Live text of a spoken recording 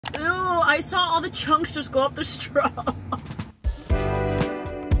I saw all the chunks just go up the straw.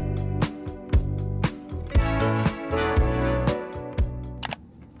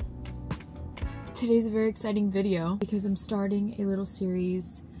 Today's a very exciting video because I'm starting a little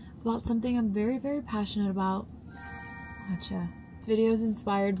series about something I'm very, very passionate about. Matcha. This video is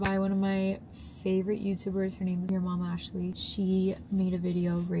inspired by one of my favorite YouTubers. Her name is Your Mom Ashley. She made a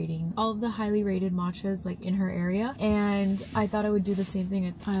video rating all of the highly rated matchas like in her area, and I thought I would do the same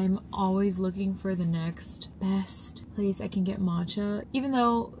thing. I'm always looking for the next best place I can get matcha, even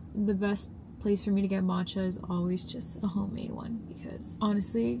though the best place for me to get matcha is always just a homemade one, because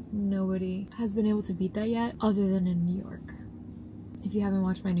honestly nobody has been able to beat that yet other than in New York. If you haven't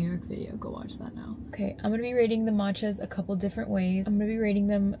watched my New York video, go watch that now. Okay, I'm gonna be rating the matchas a couple different ways. I'm gonna be rating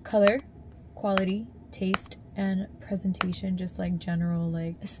them color, quality, taste, and presentation, just like general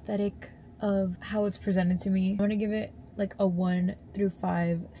like aesthetic of how it's presented to me. I'm gonna give it like a 1 through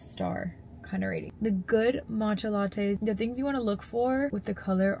 5 star kind of rating. The good matcha lattes, the things you want to look for with the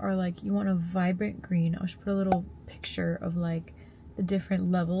color are like, you want a vibrant green. I'll just put a little picture of like the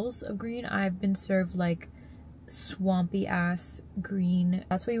different levels of green. I've been served like swampy ass green.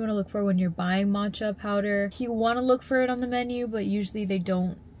 That's what you want to look for when you're buying matcha powder. You want to look for it on the menu, but usually they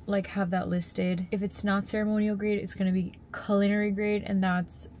don't like have that listed. If it's not ceremonial grade, it's going to be culinary grade, and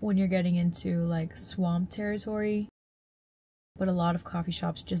that's when you're getting into like swamp territory. But a lot of coffee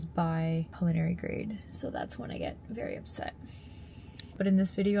shops just buy culinary grade, so that's when I get very upset. But in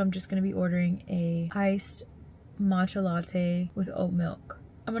this video, I'm just going to be ordering a iced matcha latte with oat milk.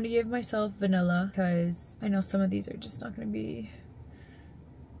 I'm going to give myself vanilla because I know some of these are just not going to be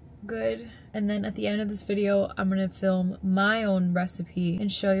good. And then at the end of this video, I'm going to film my own recipe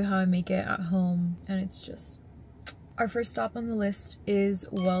and show you how I make it at home. And it's just... Our first stop on the list is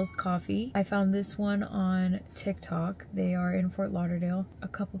Wells Coffee. I found this one on TikTok. They are in Fort Lauderdale. A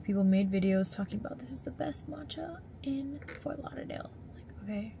couple people made videos talking about this is the best matcha in Fort Lauderdale. Like,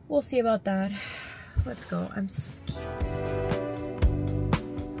 okay, we'll see about that. Let's go. I'm scared.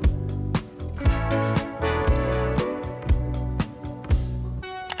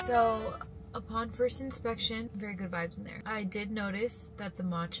 So, upon first inspection, very good vibes in there. I did notice that the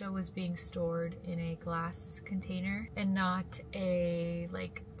matcha was being stored in a glass container and not a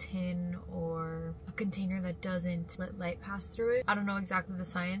like tin or a container that doesn't let light pass through it. I don't know exactly the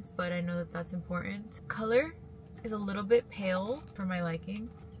science, but I know that that's important. Color is a little bit pale for my liking.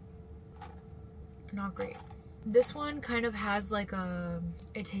 Not great. This one kind of has like a,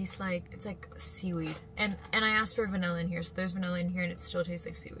 it tastes like, it's like seaweed. And I asked for vanilla in here, so there's vanilla in here and it still tastes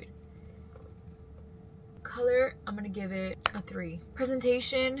like seaweed. Color, I'm gonna give it a 3.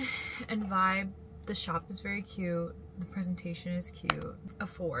 Presentation and vibe, the shop is very cute. The presentation is cute. A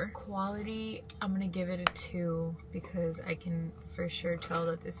 4. Quality, I'm gonna give it a 2 because I can for sure tell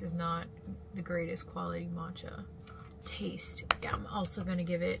that this is not the greatest quality matcha. Taste, yeah, I'm also gonna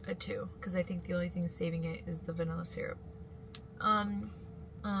give it a 2 because I think the only thing saving it is the vanilla syrup. I'm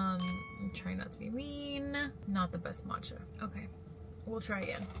trying not to be mean. Not the best matcha. Okay, we'll try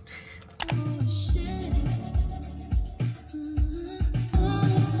again.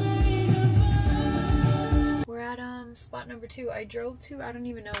 We're at spot number 2. I drove to, I don't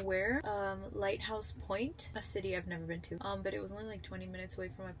even know where, Lighthouse Point, a city I've never been to, but it was only like 20 minutes away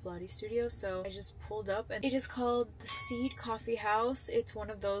from my Pilates studio, so I just pulled up, and it is called the Seed Coffee House. It's one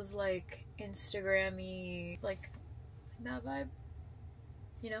of those like Instagram-y, like that vibe,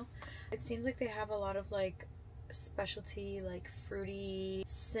 you know? It seems like they have a lot of like specialty like fruity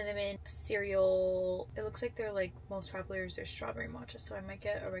cinnamon cereal. It looks like their like most popular is their strawberry matcha, so I might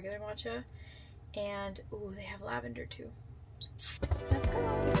get a regular matcha. And ooh, they have lavender too. Let's go.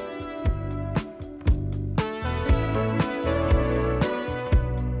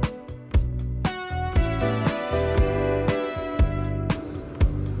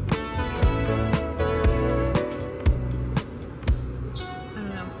 I don't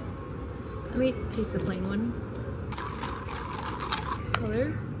know. Let me taste the plain one.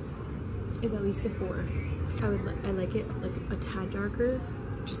 Color is at least a 4. I like it like a tad darker,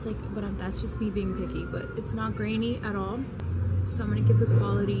 just like, but that's just me being picky, but it's not grainy at all. So I'm gonna give the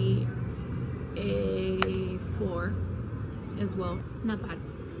quality a 4 as well. Not bad.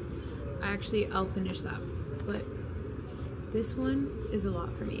 I'll finish that, but this one is a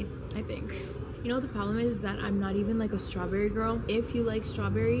lot for me, I think. You know what the problem is that I'm not even like a strawberry girl. If you like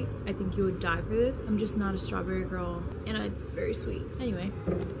strawberry, I think you would die for this. I'm just not a strawberry girl, and it's very sweet. Anyway,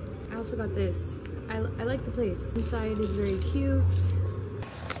 I also got this. I like the place. Inside is very cute.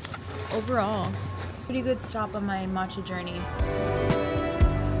 Overall, pretty good stop on my matcha journey.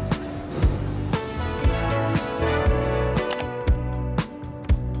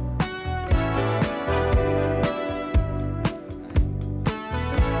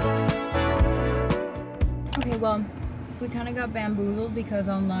 Well, we kind of got bamboozled because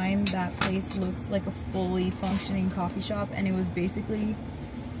online that place looks like a fully functioning coffee shop, and it was basically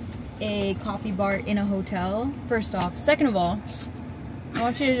a coffee bar in a hotel. First off. Second of all, I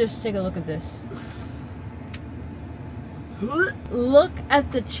want you to just take a look at this. Look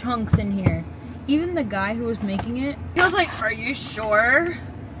at the chunks in here. Even the guy who was making it, he was like, "Are you sure?"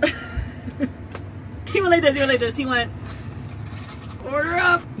 He went like this. He went like this. He went, "Order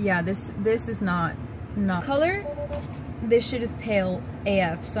up." Yeah, this is not color. This shit is pale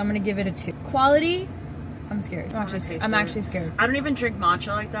AF, so I'm gonna give it a 2. Quality, I'm scared. I'm actually scared. I don't even drink matcha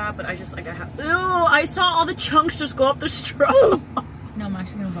like that, but I just like I have. Ew! I saw all the chunks just go up the straw. No, I'm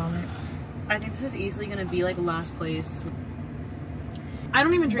actually gonna vomit. I think this is easily gonna be like last place. I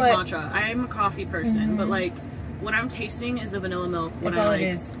don't even drink matcha. I am a coffee person, but like what I'm tasting is the vanilla milk. That's all it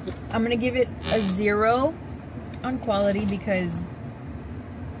is. I'm gonna give it a 0 on quality because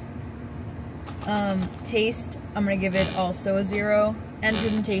taste, I'm gonna give it also a 0, and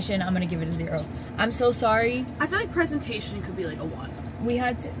presentation, I'm gonna give it a 0. I'm so sorry. I feel like presentation could be like a 1. We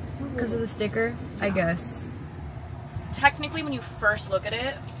had to, because of the sticker, yeah. I guess. Technically, when you first look at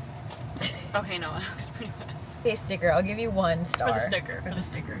it, okay, no, it was pretty bad. Okay, sticker, I'll give you 1 star. For the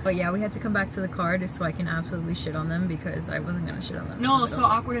sticker. But yeah, we had to come back to the card so I can absolutely shit on them because I wasn't gonna shit on them. No, it was so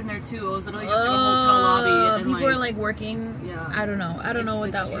awkward in there too. It was literally just like a hotel lobby. And people were like working. Yeah. I don't know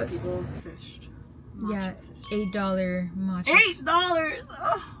what that was. People fished. Yeah, $8 matcha. $8!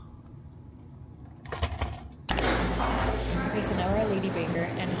 Oh. Okay, so now we're at Lady Baker,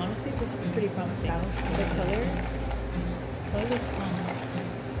 and honestly, this is pretty promising. The color looks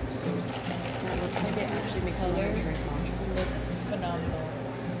it looks like it actually makes color looks phenomenal.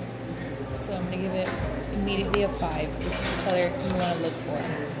 So I'm gonna give it immediately a 5. This is the color you want to look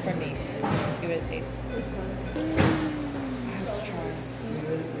for me. Give it a taste. I have to try.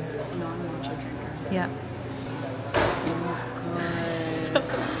 Non-matcha drinker. Yeah. It was good.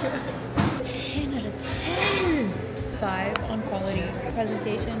 10 out of 10. 5 on quality.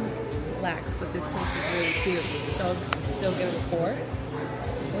 Presentation lacks, but this place is really cute. So I'll still give it a 4.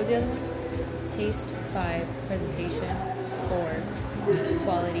 What was the other one? Taste 5, presentation 4,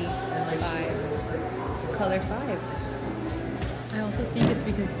 quality 5, color 5. I also think it's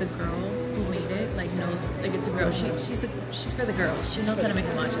because the girl who made it like knows, like it's a girl. She's for the girls. She knows how to make a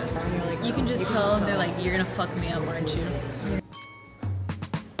matcha. You can just tell them, they're like, you're gonna fuck me up, aren't you?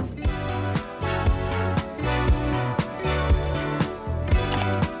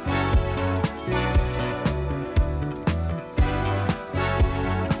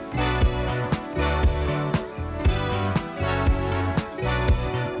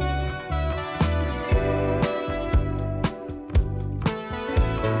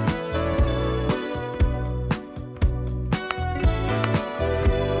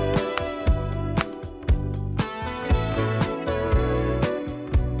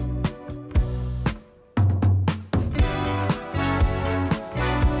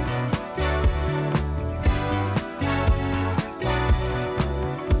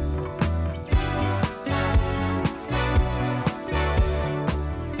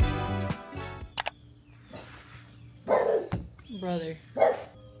 Brother.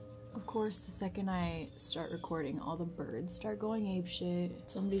 Of course, the second I start recording, all the birds start going apeshit.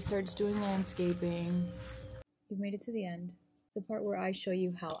 Somebody starts doing landscaping. We've made it to the end. The part where I show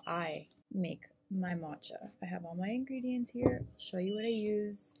you how I make my matcha. I have all my ingredients here. I'll show you what I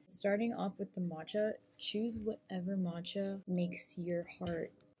use. Starting off with the matcha, choose whatever matcha makes your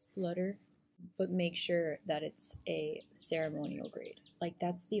heart flutter, but make sure that it's a ceremonial grade. Like,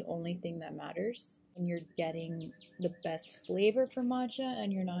 that's the only thing that matters. And you're getting the best flavor for matcha,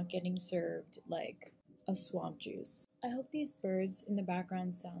 and you're not getting served like a swamp juice. I hope these birds in the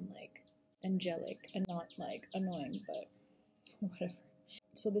background sound like angelic and not like annoying, but whatever.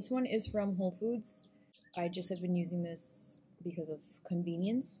 So this one is from Whole Foods. I just have been using this because of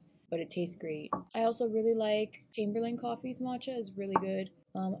convenience, but it tastes great. I also really like Chamberlain Coffee's matcha, is really good.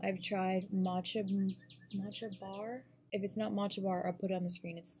 I've tried matcha bar. If it's not matcha bar, I'll put it on the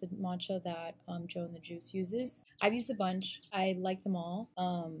screen. It's the matcha that Joe and the Juice uses. I've used a bunch. I like them all,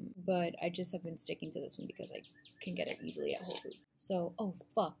 but I just have been sticking to this one because I can get it easily at Whole Foods. So, oh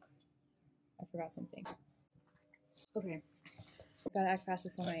fuck, I forgot something. Okay, gotta act fast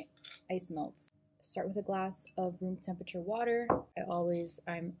before my ice melts. Start with a glass of room temperature water.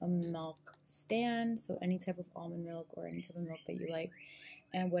 I'm a milk stan, so any type of almond milk or any type of milk that you like,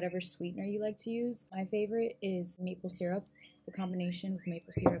 and whatever sweetener you like to use. My favorite is maple syrup. The combination with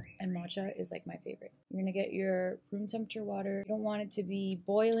maple syrup and matcha is like my favorite. You're gonna get your room temperature water. You don't want it to be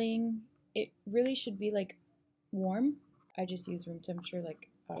boiling. It really should be like warm. I just use room temperature, like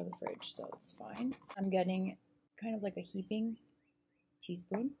out of the fridge, so it's fine. I'm getting kind of like a heaping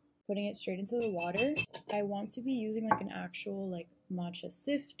teaspoon, putting it straight into the water. I want to be using like an actual like matcha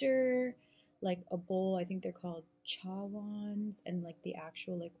sifter, like a bowl. I think they're called chawans, and like the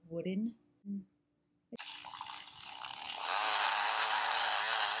actual like wooden.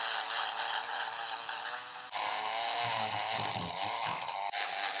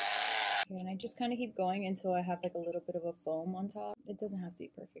 And I just kind of keep going until I have like a little bit of a foam on top. It doesn't have to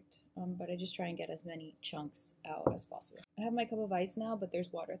be perfect, but I just try and get as many chunks out as possible. I have my cup of ice now, but there's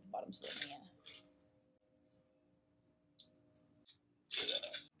water at the bottom, so yeah.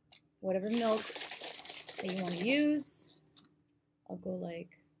 Whatever milk that you want to use, I'll go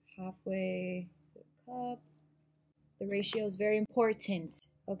like halfway to the cup. The ratio is very important,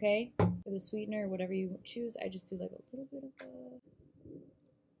 okay? For the sweetener, whatever you choose, I just do like a little bit of a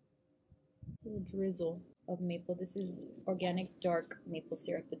little drizzle of maple. This is organic dark maple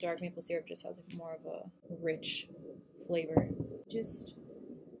syrup. The dark maple syrup just has like more of a rich flavor. Just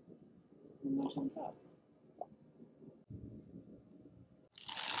much on top.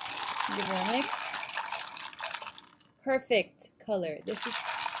 Give it a mix. Perfect color. This is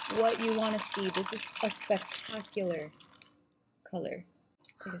what you want to see. This is a spectacular color.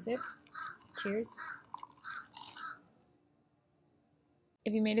 Take a sip. Cheers.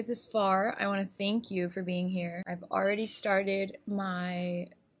 If you made it this far, I want to thank you for being here. I've already started my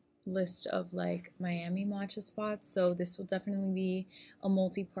list of like Miami matcha spots, so this will definitely be a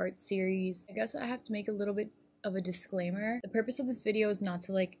multi-part series. I guess I have to make a little bit of a disclaimer. The purpose of this video is not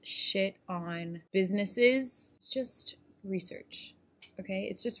to like shit on businesses. It's just research, okay?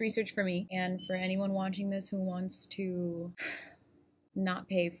 It's just research for me and for anyone watching this who wants to not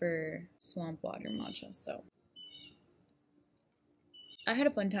pay for swamp water matcha. So I had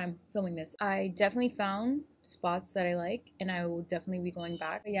a fun time filming this. I definitely found spots that I like, and I will definitely be going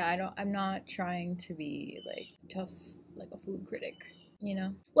back. But yeah, I'm not trying to be like tough, like a food critic, you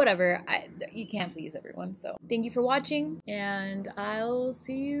know? Whatever, you can't please everyone. So thank you for watching, and I'll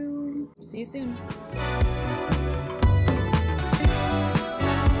see you soon.